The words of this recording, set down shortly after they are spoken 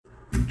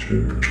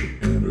feature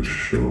and a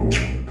short.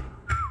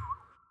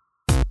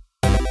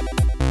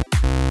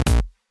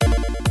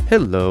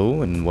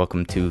 Hello and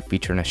welcome to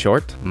Feature and a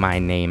Short. My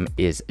name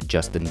is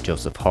Justin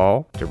Joseph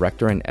Hall,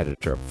 director and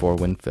editor of Four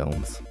Wind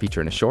Films.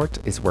 Feature and a Short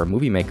is where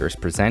movie makers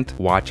present,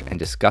 watch, and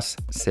discuss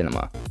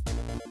cinema.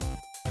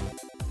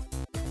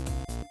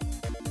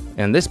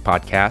 In this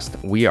podcast,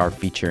 we are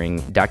featuring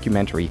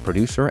documentary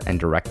producer and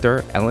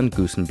director Ellen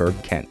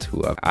Goosenberg Kent,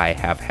 who I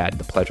have had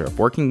the pleasure of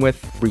working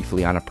with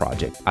briefly on a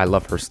project. I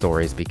love her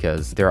stories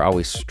because they're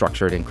always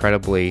structured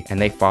incredibly,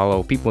 and they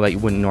follow people that you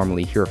wouldn't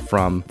normally hear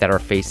from that are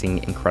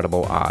facing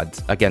incredible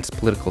odds against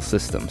political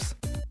systems.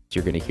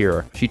 You're going to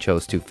hear she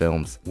chose two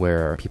films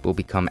where people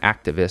become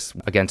activists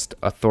against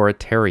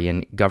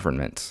authoritarian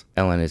governments.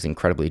 Ellen is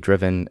incredibly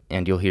driven,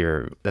 and you'll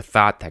hear the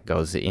thought that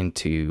goes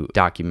into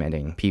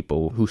documenting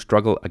people who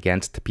struggle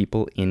against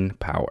people in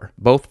power.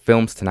 Both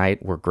films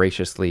tonight were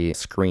graciously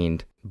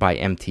screened by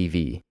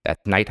MTV at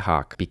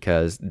Nighthawk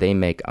because they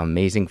make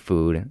amazing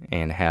food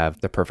and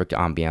have the perfect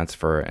ambiance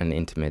for an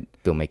intimate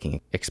filmmaking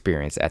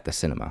experience at the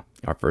cinema.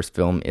 Our first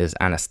film is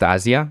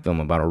Anastasia, a film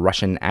about a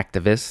Russian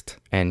activist,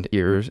 and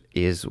here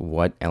is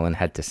what Ellen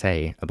had to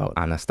say about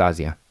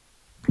Anastasia.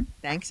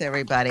 Thanks,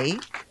 everybody.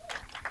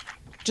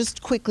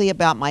 Just quickly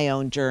about my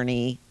own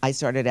journey. I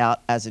started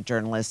out as a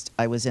journalist.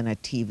 I was in a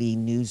TV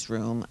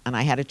newsroom, and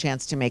I had a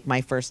chance to make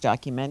my first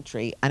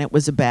documentary, and it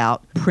was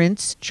about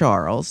Prince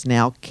Charles,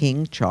 now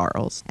King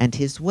Charles, and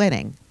his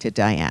wedding to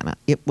Diana.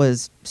 It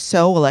was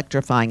so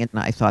electrifying, and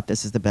I thought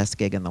this is the best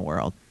gig in the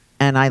world.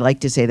 And I like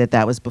to say that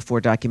that was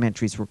before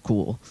documentaries were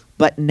cool.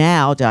 But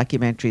now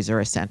documentaries are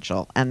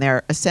essential. And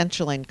they're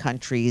essential in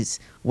countries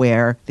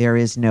where there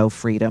is no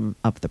freedom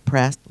of the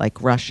press,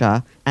 like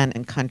Russia, and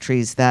in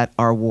countries that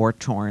are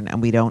war-torn, and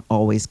we don't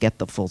always get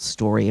the full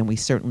story, and we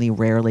certainly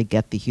rarely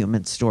get the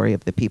human story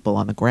of the people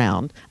on the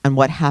ground and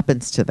what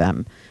happens to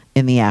them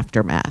in the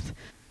aftermath.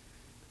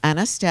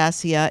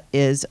 Anastasia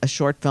is a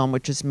short film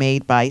which is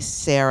made by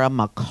Sarah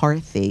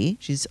McCarthy.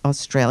 She's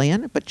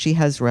Australian, but she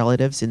has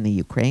relatives in the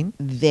Ukraine.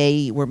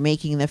 They were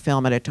making the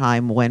film at a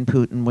time when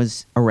Putin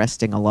was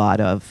arresting a lot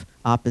of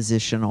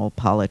oppositional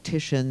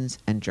politicians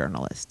and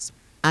journalists.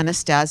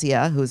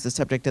 Anastasia, who's the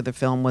subject of the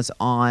film, was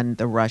on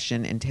the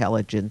Russian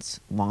intelligence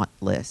want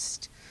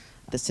list.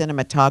 The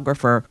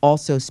cinematographer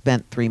also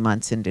spent 3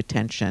 months in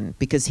detention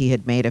because he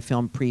had made a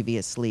film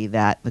previously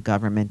that the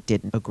government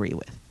didn't agree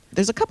with.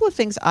 There's a couple of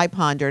things I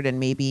pondered, and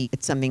maybe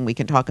it's something we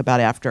can talk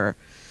about after.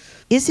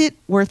 Is it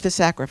worth the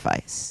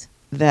sacrifice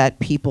that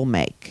people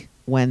make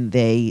when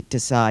they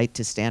decide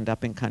to stand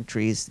up in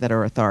countries that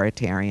are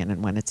authoritarian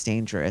and when it's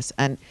dangerous?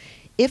 And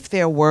if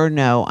there were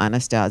no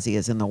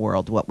Anastasias in the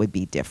world, what would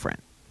be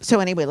different?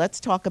 So anyway, let's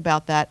talk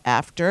about that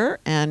after,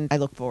 and I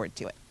look forward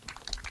to it.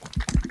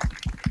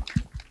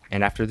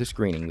 And after the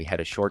screening, we had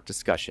a short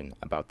discussion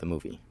about the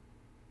movie.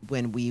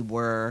 When we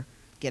were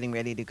getting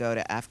ready to go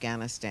to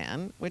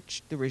Afghanistan,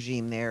 which the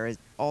regime there is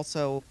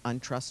also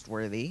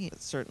untrustworthy.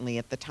 Certainly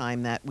at the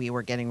time that we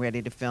were getting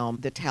ready to film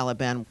the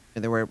Taliban,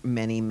 there were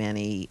many,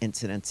 many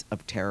incidents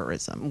of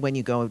terrorism. When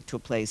you go to a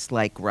place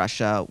like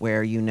Russia,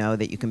 where you know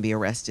that you can be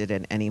arrested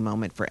at any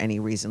moment for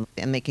any reason,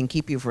 and they can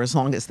keep you for as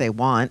long as they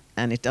want,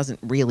 and it doesn't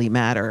really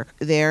matter,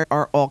 there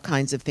are all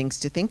kinds of things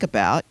to think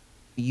about.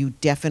 You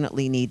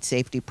definitely need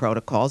safety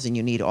protocols, and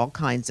you need all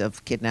kinds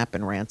of kidnap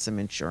and ransom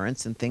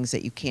insurance and things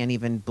that you can't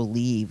even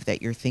believe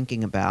that you're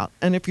thinking about.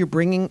 And if you're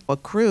bringing a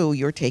crew,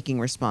 you're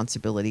taking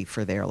responsibility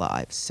for their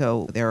lives.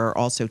 So there are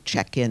also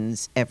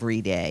check-ins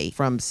every day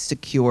from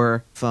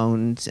secure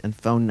phones and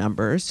phone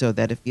numbers so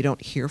that if you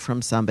don't hear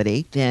from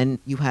somebody, then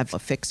you have a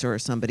fixer or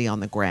somebody on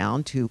the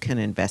ground who can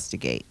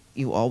investigate.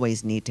 You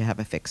always need to have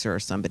a fixer or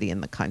somebody in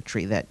the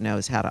country that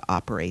knows how to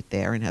operate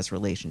there and has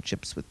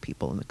relationships with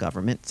people in the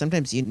government.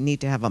 Sometimes you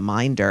need to have a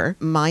minder.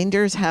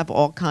 Minders have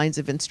all kinds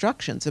of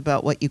instructions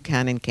about what you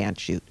can and can't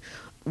shoot.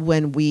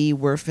 When we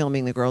were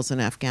filming The Girls in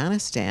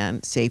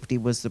Afghanistan, safety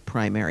was the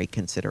primary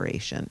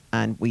consideration,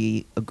 and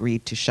we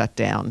agreed to shut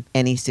down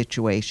any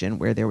situation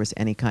where there was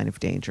any kind of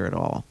danger at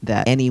all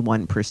that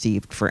anyone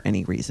perceived for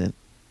any reason.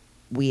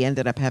 We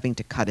ended up having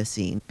to cut a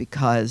scene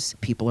because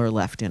people are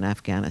left in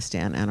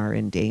Afghanistan and are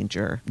in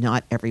danger.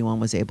 Not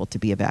everyone was able to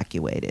be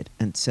evacuated.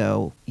 And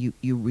so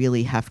you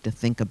really have to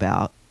think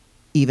about,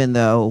 even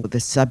though the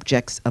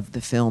subjects of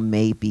the film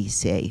may be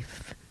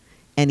safe,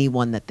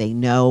 anyone that they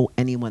know,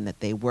 anyone that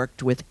they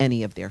worked with,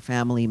 any of their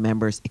family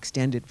members,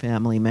 extended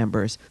family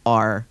members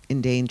are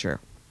in danger.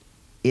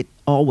 It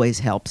always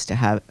helps to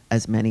have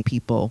as many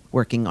people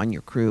working on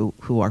your crew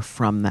who are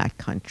from that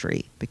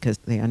country because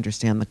they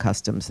understand the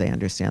customs, they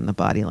understand the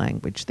body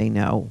language, they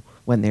know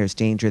when there's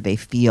danger, they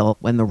feel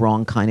when the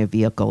wrong kind of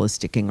vehicle is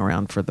sticking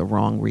around for the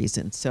wrong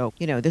reason. So,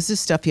 this is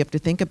stuff you have to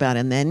think about.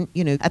 And then,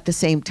 at the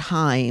same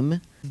time,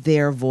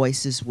 their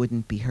voices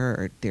wouldn't be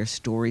heard, their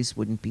stories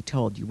wouldn't be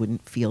told, you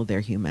wouldn't feel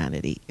their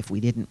humanity if we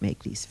didn't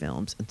make these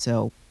films. And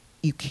so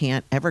you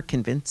can't ever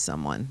convince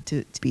someone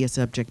to be a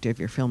subject of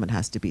your film. It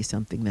has to be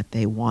something that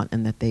they want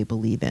and that they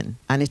believe in.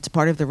 And it's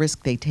part of the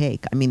risk they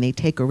take. I mean, they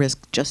take a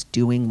risk just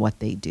doing what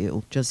they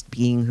do, just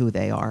being who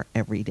they are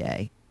every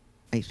day.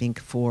 I think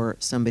for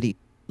somebody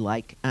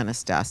like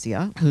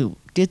Anastasia, who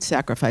did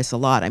sacrifice a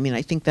lot. I mean,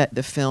 I think that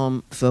the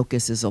film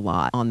focuses a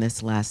lot on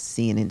this last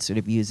scene and sort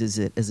of uses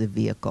it as a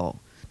vehicle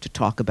to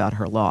talk about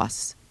her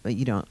loss. But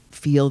you don't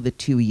feel the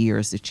 2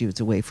 years that she was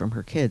away from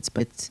her kids.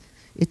 But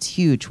it's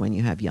huge when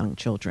you have young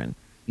children.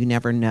 You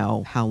never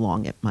know how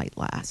long it might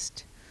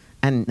last.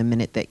 And the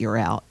minute that you're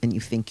out and you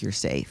think you're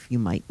safe, you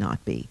might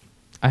not be.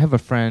 I have a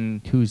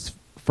friend who's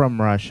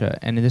from Russia,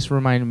 and this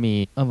reminded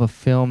me of a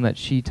film that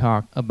she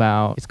talked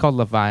about. It's called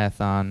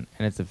Leviathan,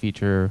 and it's a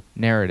feature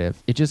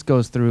narrative. It just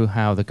goes through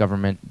how the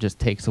government just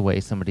takes away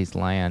somebody's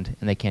land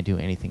and they can't do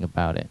anything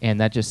about it. And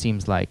that just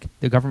seems like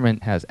the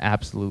government has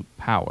absolute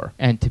power.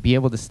 And to be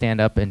able to stand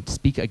up and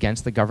speak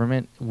against the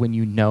government when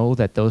you know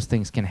that those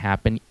things can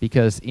happen,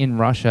 because in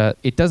Russia,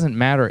 it doesn't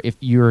matter if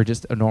you're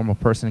just a normal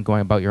person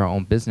going about your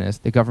own business,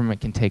 the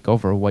government can take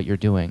over what you're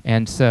doing.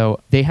 And so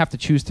they have to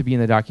choose to be in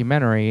the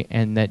documentary,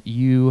 and that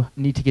you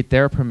need to get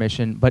their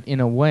permission. But in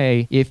a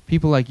way, if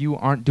people like you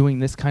aren't doing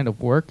this kind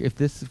of work, if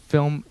this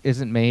film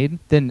isn't made,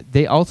 then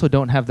they also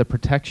don't have the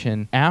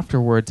protection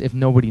afterwards if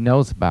nobody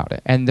knows about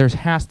it. And there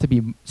has to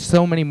be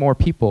so many more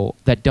people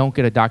that don't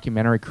get a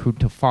documentary crew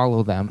to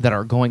follow them that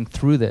are going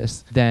through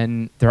this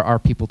than there are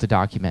people to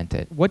document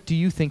it. What do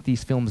you think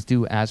these films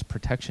do as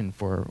protection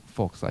for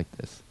folks like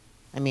this?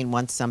 I mean,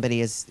 once somebody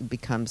has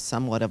become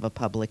somewhat of a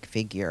public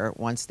figure,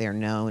 once they're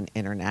known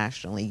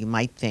internationally, you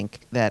might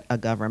think that a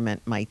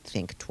government might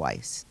think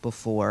twice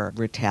before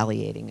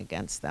retaliating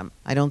against them.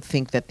 I don't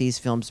think that these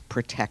films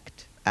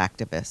protect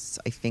activists.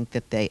 I think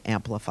that they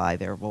amplify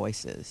their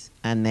voices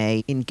and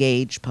they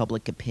engage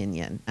public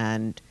opinion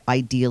and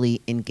ideally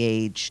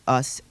engage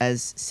us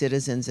as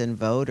citizens and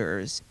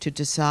voters to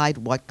decide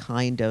what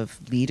kind of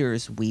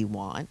leaders we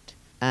want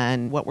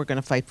and what we're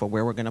going to fight for,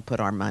 where we're going to put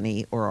our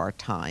money or our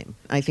time.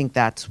 I think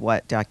that's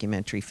what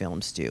documentary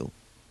films do.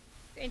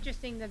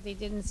 Interesting that they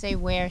didn't say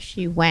where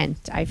she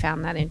went. I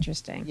found that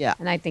interesting. Yeah.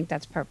 And I think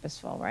that's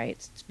purposeful, right?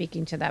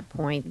 Speaking to that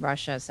point,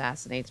 Russia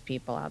assassinates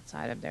people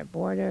outside of their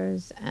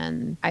borders.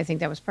 And I think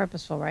that was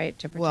purposeful, right?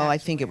 To protect. Well, I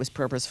think it was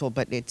purposeful,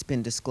 but it's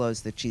been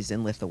disclosed that she's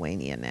in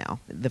Lithuania now.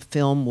 The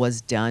film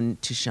was done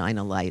to shine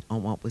a light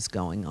on what was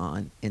going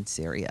on in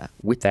Syria.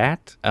 With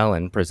that,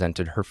 Ellen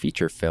presented her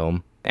feature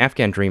film,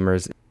 Afghan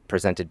Dreamers,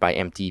 presented by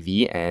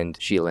MTV and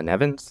Sheila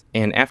Nevins.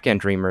 And Afghan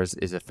Dreamers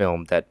is a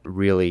film that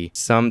really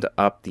summed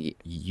up the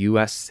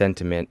U.S.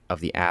 sentiment of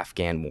the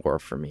Afghan war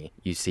for me.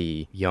 You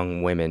see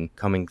young women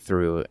coming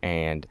through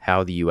and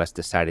how the U.S.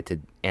 decided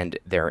to end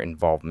their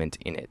involvement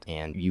in it.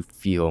 And you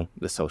feel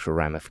the social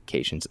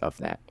ramifications of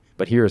that.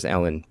 But here's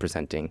Ellen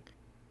presenting.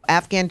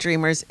 Afghan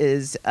Dreamers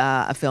is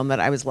a film that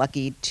I was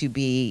lucky to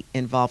be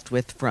involved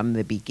with from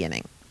the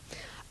beginning.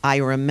 I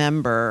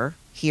remember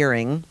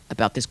hearing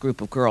about this group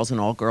of girls, an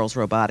all-girls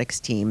robotics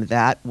team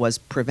that was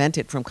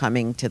prevented from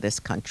coming to this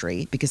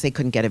country because they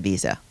couldn't get a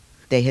visa.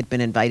 They had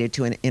been invited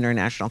to an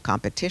international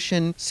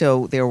competition,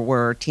 so there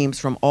were teams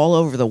from all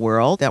over the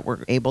world that were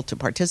able to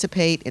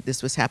participate.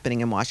 This was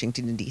happening in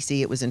Washington,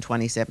 D.C. It was in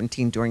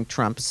 2017 during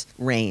Trump's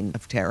reign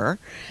of terror.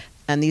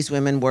 And these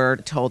women were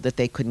told that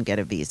they couldn't get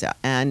a visa.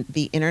 And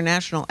the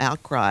international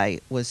outcry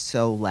was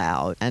so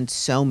loud, and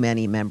so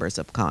many members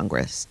of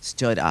Congress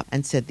stood up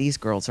and said, these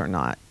girls are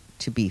not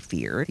to be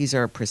feared. These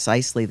are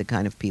precisely the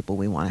kind of people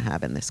we want to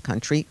have in this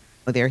country.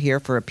 They're here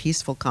for a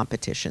peaceful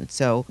competition.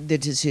 So the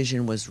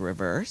decision was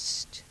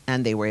reversed,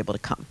 and they were able to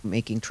come,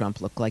 making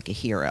Trump look like a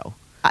hero.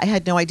 I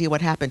had no idea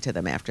what happened to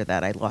them after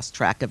that. I lost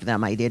track of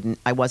them.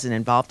 I wasn't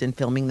involved in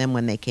filming them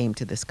when they came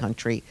to this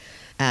country.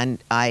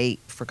 And I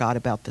forgot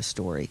about the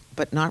story,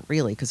 but not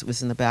really, because it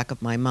was in the back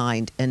of my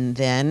mind. And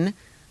then,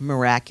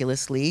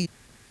 miraculously,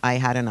 I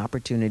had an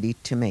opportunity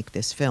to make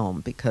this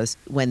film, because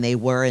when they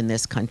were in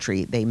this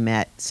country, they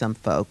met some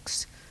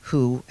folks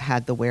who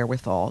had the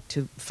wherewithal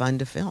to fund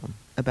a film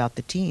about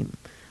the team.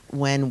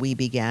 When we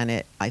began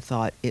it, I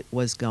thought it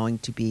was going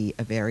to be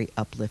a very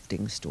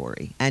uplifting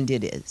story, and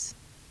it is.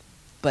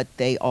 But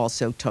they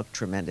also took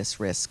tremendous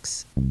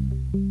risks.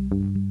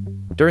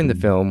 During the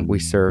film, we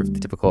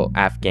served typical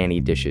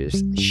Afghani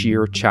dishes,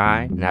 sheer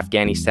chai, an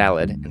Afghani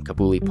salad, and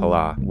Kabuli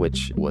pala,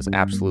 which was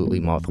absolutely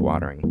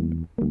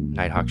mouth-watering.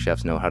 Nighthawk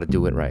chefs know how to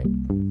do it right.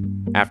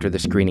 After the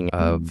screening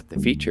of the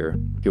feature,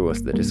 here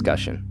was the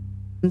discussion.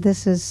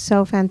 This is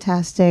so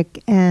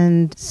fantastic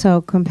and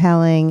so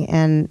compelling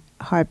and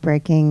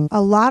heartbreaking.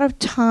 A lot of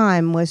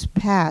time was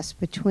passed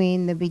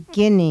between the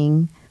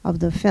beginning of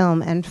the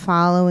film and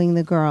following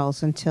the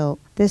girls until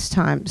this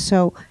time.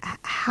 So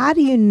how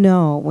do you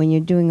know when you're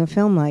doing a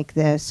film like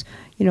this,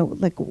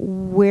 like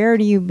where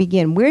do you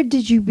begin? Where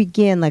did you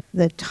begin? Like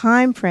the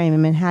time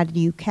frame, and how did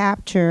you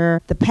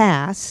capture the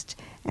past,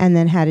 and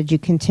then how did you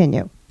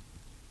continue?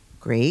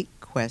 Great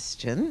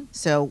question.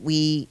 So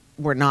we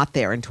were not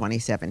there in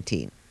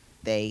 2017.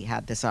 They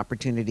had this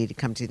opportunity to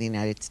come to the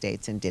United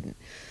States and didn't.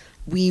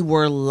 We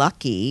were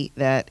lucky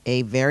that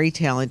a very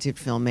talented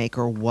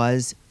filmmaker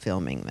was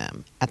filming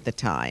them at the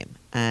time,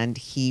 and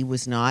he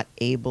was not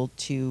able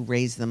to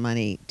raise the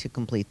money to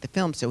complete the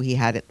film, so he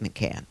had it in the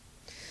can.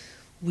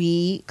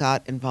 We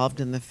got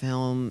involved in the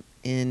film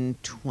in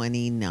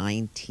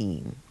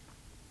 2019.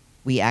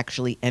 We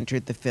actually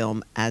entered the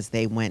film as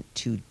they went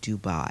to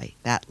Dubai.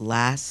 That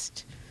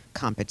last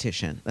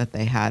competition that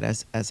they had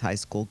as high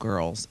school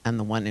girls, and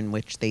the one in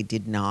which they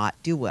did not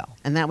do well.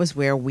 And that was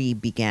where we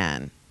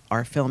began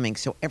our filming.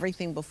 So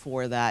everything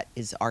before that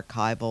is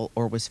archival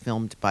or was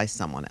filmed by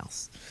someone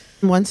else.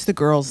 Once the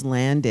girls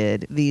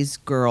landed, these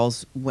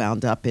girls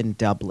wound up in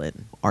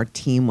Dublin. Our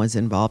team was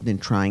involved in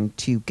trying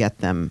to get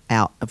them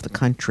out of the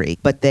country,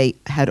 but they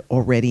had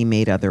already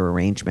made other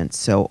arrangements.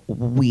 So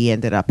we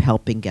ended up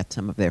helping get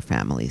some of their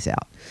families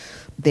out.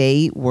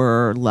 They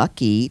were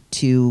lucky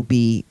to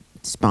be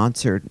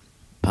sponsored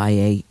by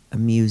a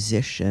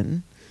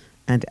musician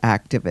and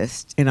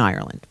activist in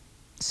Ireland.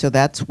 So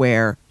that's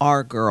where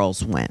our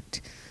girls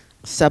went.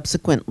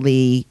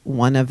 Subsequently,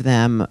 one of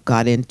them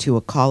got into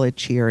a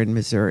college here in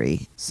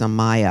Missouri,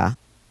 Samaya.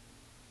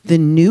 The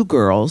new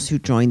girls who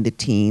joined the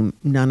team,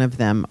 none of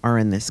them are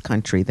in this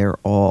country. They're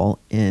all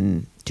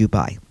in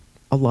Dubai.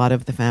 A lot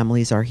of the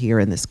families are here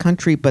in this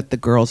country, but the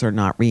girls are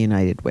not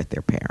reunited with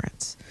their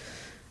parents.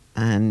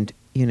 And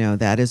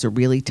that is a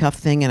really tough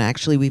thing. And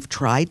actually, we've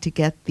tried to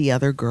get the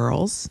other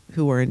girls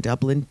who are in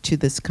Dublin to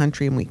this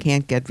country, and we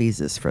can't get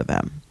visas for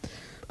them.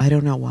 I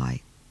don't know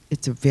why.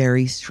 It's a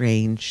very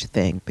strange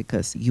thing,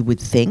 because you would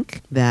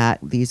think that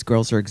these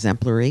girls are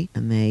exemplary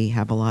and they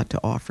have a lot to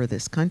offer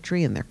this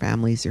country and their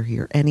families are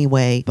here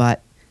anyway.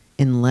 But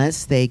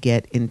unless they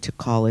get into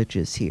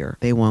colleges here,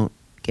 they won't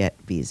get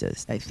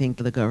visas. I think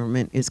the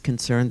government is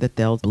concerned that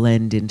they'll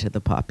blend into the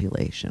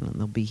population and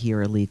they'll be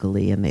here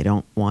illegally, and they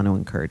don't want to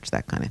encourage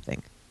that kind of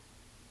thing.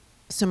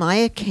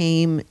 Samaya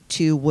came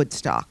to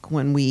Woodstock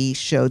when we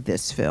showed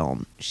this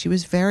film. She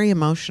was very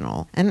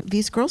emotional, and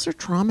these girls are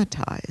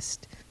traumatized.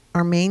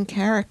 Our main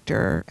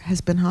character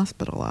has been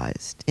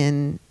hospitalized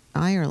in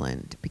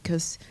Ireland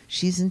because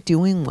she isn't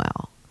doing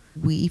well.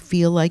 We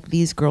feel like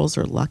these girls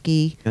are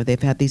lucky.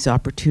 They've had these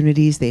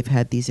opportunities, they've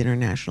had these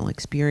international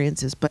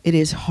experiences, but it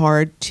is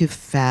hard to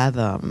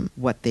fathom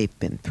what they've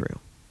been through.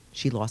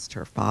 She lost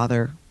her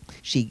father,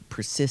 she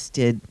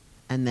persisted,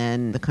 and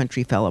then the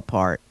country fell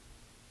apart.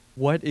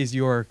 What is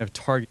your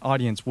target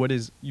audience? What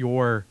is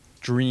your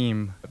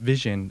dream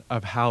vision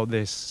of how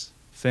this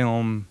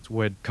film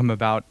would come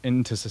about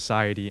into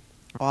society?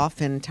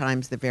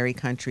 Oftentimes, the very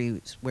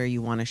countries where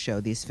you want to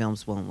show these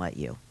films won't let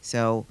you.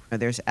 So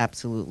there's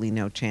absolutely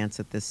no chance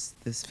that this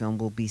film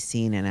will be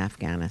seen in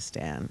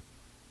Afghanistan.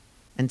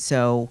 And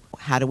so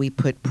how do we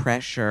put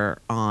pressure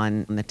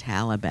on the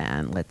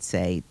Taliban, let's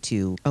say,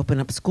 to open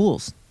up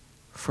schools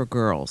for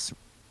girls?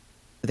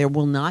 There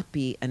will not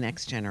be a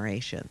next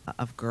generation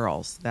of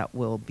girls that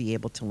will be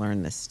able to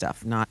learn this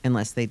stuff, not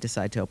unless they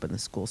decide to open the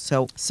school.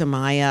 So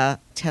Samaya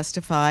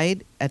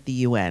testified at the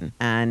UN,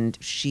 and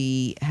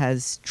she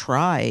has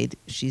tried.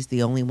 She's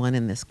the only one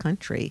in this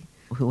country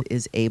who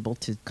is able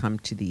to come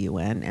to the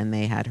UN, and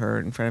they had her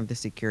in front of the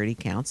Security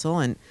Council,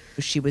 and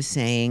she was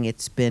saying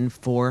it's been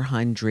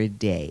 400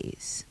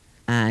 days,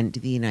 and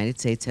the United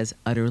States has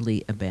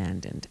utterly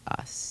abandoned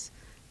us,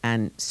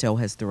 and so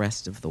has the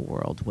rest of the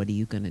world. What are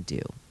you going to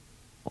do?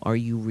 Are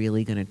you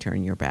really going to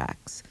turn your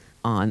backs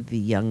on the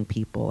young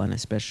people, and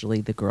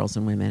especially the girls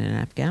and women in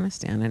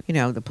Afghanistan?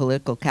 And, the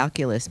political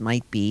calculus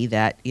might be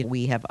that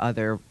we have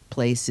other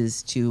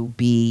places to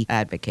be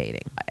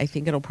advocating. I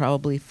think it'll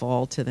probably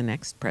fall to the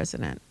next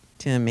president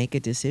to make a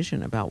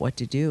decision about what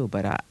to do,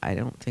 but I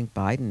don't think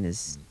Biden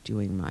is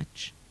doing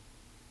much.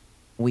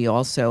 We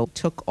also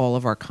took all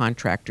of our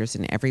contractors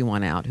and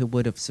everyone out who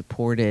would have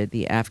supported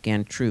the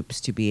Afghan troops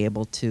to be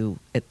able to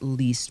at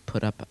least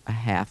put up a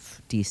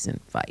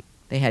half-decent fight.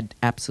 They had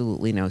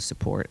absolutely no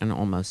support and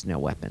almost no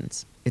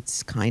weapons.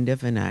 It's kind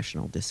of a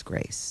national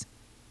disgrace.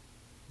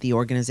 The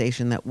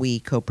organization that we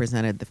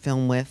co-presented the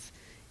film with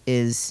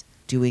is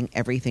doing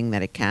everything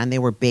that it can. They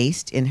were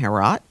based in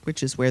Herat,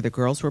 which is where the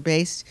girls were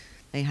based.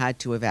 They had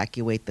to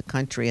evacuate the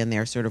country, and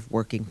they're sort of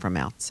working from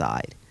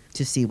outside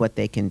to see what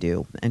they can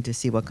do and to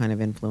see what kind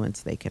of influence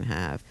they can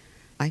have.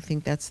 I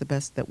think that's the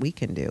best that we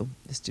can do,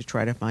 is to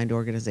try to find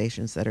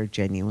organizations that are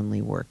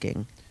genuinely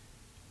working.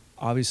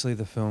 Obviously,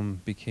 the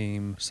film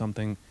became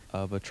something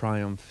of a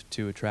triumph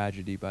to a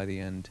tragedy by the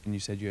end. And you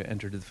said you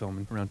entered the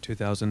film around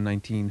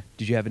 2019.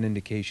 Did you have an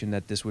indication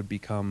that this would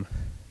become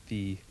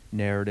the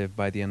narrative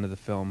by the end of the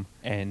film?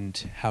 And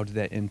how did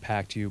that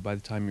impact you by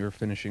the time you were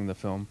finishing the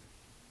film?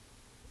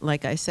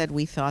 Like I said,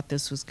 we thought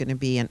this was going to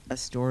be a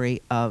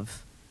story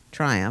of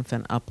triumph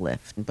and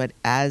uplift. But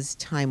as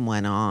time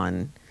went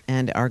on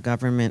and our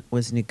government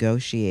was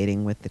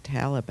negotiating with the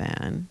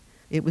Taliban,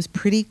 it was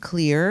pretty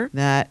clear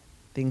that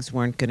things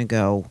weren't going to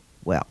go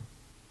well.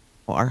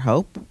 Our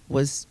hope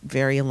was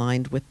very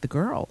aligned with the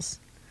girls.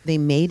 They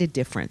made a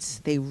difference.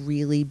 They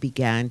really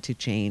began to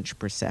change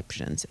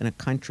perceptions in a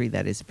country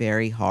that is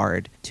very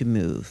hard to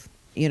move.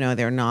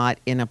 They're not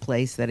in a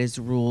place that is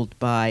ruled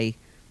by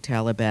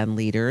Taliban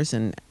leaders,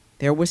 and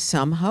there was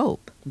some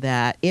hope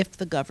that if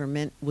the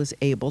government was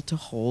able to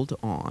hold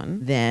on,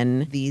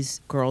 then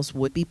these girls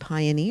would be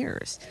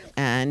pioneers.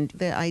 And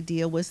the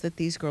idea was that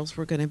these girls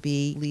were going to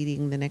be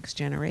leading the next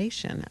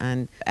generation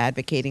and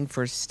advocating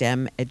for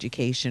STEM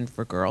education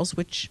for girls,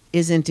 which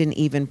isn't an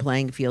even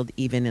playing field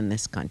even in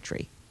this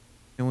country.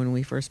 And when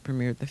we first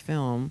premiered the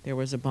film, there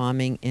was a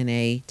bombing in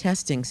a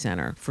testing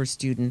center for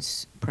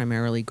students,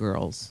 primarily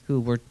girls, who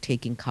were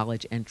taking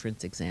college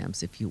entrance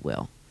exams, if you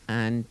will.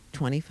 And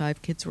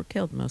 25 kids were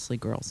killed, mostly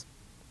girls.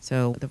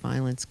 So the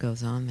violence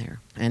goes on there.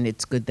 And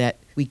it's good that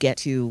we get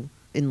to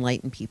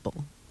enlighten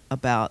people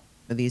about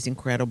these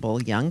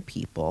incredible young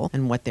people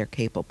and what they're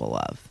capable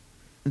of.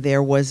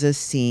 There was a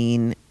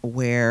scene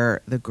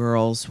where the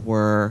girls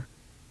were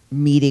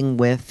meeting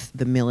with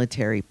the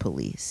military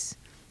police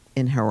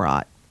in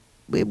Herat.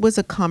 It was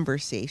a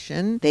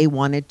conversation. They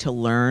wanted to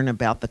learn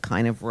about the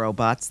kind of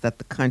robots that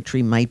the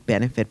country might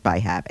benefit by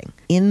having.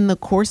 In the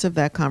course of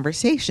that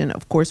conversation,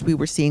 of course, we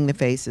were seeing the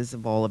faces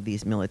of all of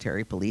these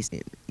military police.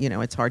 You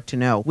know, it's hard to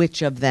know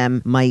which of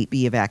them might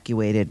be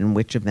evacuated and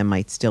which of them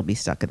might still be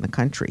stuck in the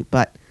country.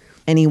 But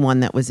anyone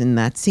that was in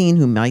that scene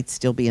who might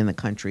still be in the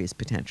country is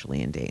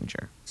potentially in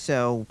danger.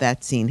 So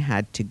that scene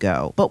had to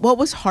go. But what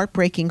was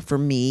heartbreaking for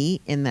me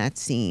in that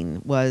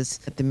scene was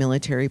that the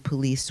military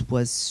police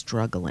was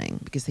struggling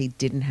because they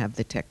didn't have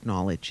the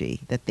technology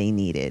that they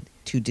needed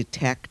to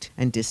detect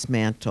and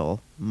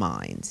dismantle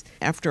mines.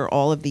 After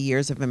all of the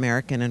years of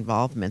American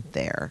involvement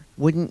there,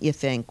 wouldn't you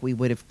think we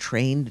would have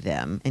trained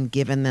them and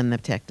given them the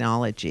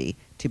technology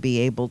to be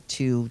able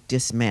to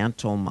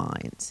dismantle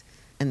mines?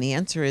 And the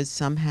answer is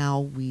somehow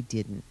we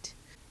didn't.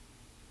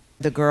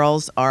 The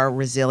girls are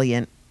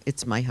resilient.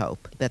 It's my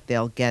hope that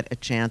they'll get a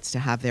chance to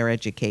have their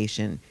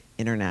education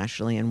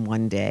internationally and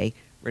one day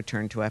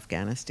return to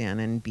Afghanistan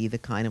and be the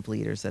kind of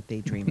leaders that they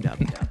dreamed of.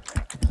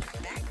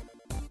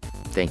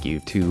 Thank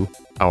you to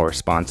our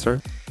sponsor.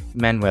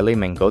 Emanuele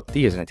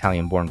Mengotti is an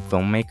Italian-born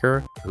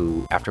filmmaker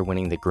who, after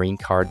winning the green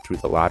card through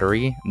the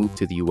lottery, moved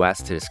to the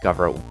U.S. to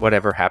discover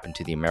whatever happened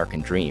to the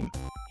American dream.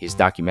 His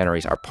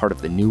documentaries are part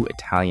of the new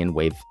Italian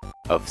wave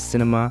of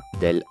cinema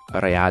del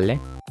reale.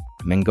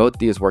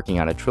 Mengotti is working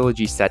on a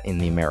trilogy set in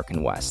the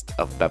American West.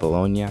 Of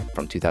Babylonia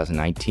from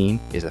 2019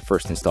 is the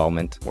first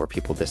installment where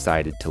people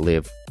decided to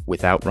live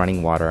without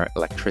running water,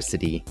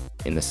 electricity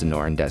in the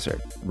Sonoran Desert.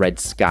 Red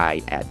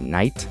Sky at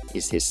Night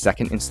is his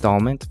second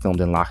installment, filmed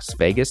in Las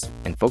Vegas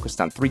and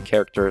focused on 3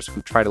 characters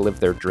who try to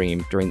live their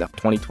dream during the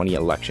 2020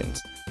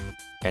 elections.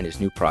 And his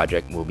new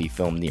project will be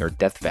filmed near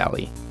Death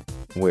Valley,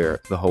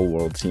 where the whole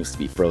world seems to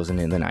be frozen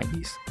in the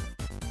 90s.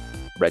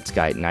 Red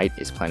Sky at Night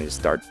is planning to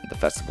start the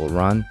festival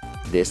run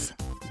this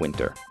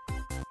winter.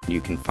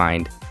 You can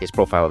find his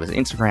profile of his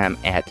Instagram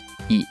at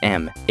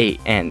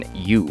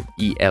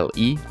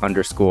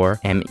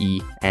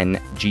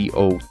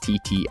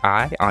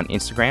EMANUELE_MENGOTTI on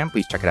Instagram.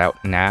 Please check it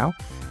out now.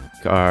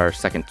 Our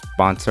second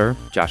sponsor,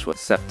 Joshua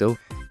Seftil.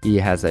 He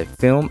has a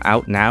film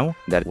out now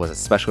that was a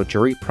special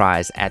jury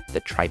prize at the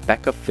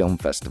Tribeca Film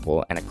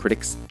Festival and a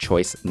Critics'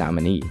 Choice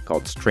nominee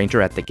called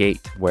Stranger at the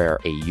Gate, where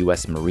a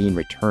U.S. Marine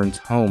returns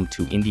home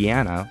to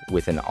Indiana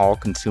with an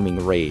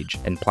all-consuming rage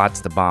and plots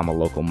to bomb a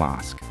local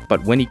mosque.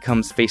 But when he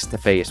comes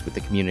face-to-face with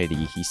the community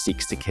he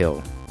seeks to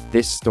kill,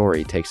 this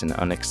story takes an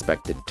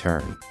unexpected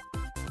turn.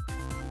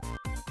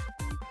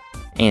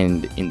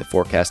 And in the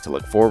forecast to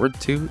look forward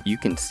to, you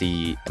can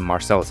see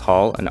Marcellus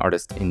Hall, an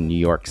artist in New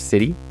York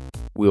City.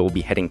 We will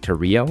be heading to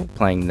Rio,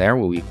 playing there.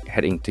 We'll be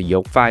heading to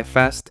Yoke-Fi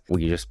Fest.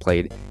 We just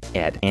played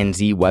at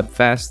NZ Web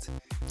Fest.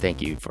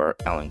 Thank you for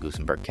Ellen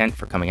Gusenberg-Kent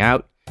for coming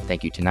out.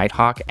 Thank you to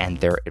Nighthawk and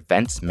their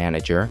events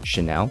manager,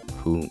 Chanel,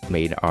 who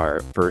made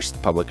our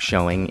first public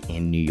showing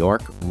in New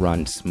York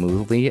run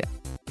smoothly.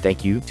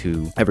 Thank you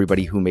to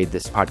everybody who made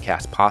this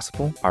podcast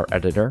possible. Our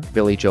editor,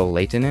 Billy Joel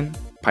Leitonen,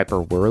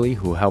 Piper Worley,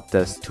 who helped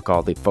us, took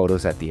all the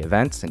photos at the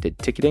events and did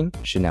ticketing,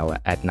 Chanel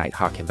at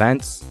Nighthawk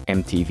Events,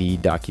 MTV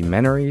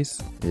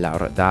Documentaries,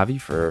 Laura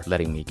Davi for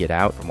letting me get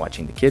out from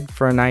watching The Kid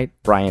for a night,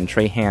 Brian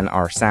Trahan,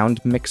 our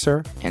sound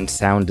mixer, and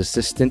sound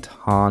assistant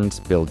Hans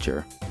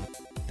Bilger.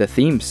 The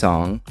theme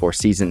song for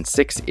Season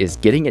 6 is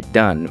Getting It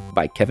Done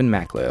by Kevin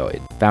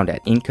MacLeod, found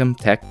at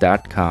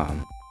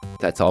IncomeTech.com.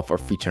 That's all for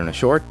Feature and a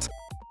Short.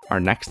 Our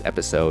next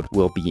episode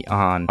will be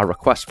on a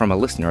request from a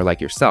listener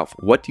like yourself.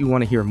 What do you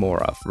want to hear more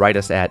of? Write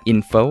us at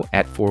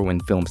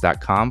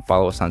info@fourwindfilms.com.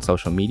 Follow us on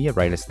social media.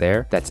 Write us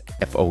there. That's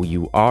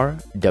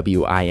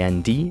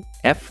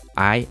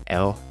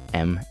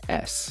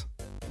FOURWINDFILMS.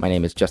 My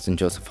name is Justin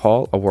Joseph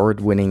Hall,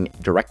 award-winning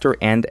director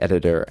and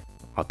editor.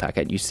 I'll talk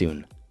at you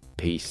soon.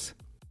 Peace.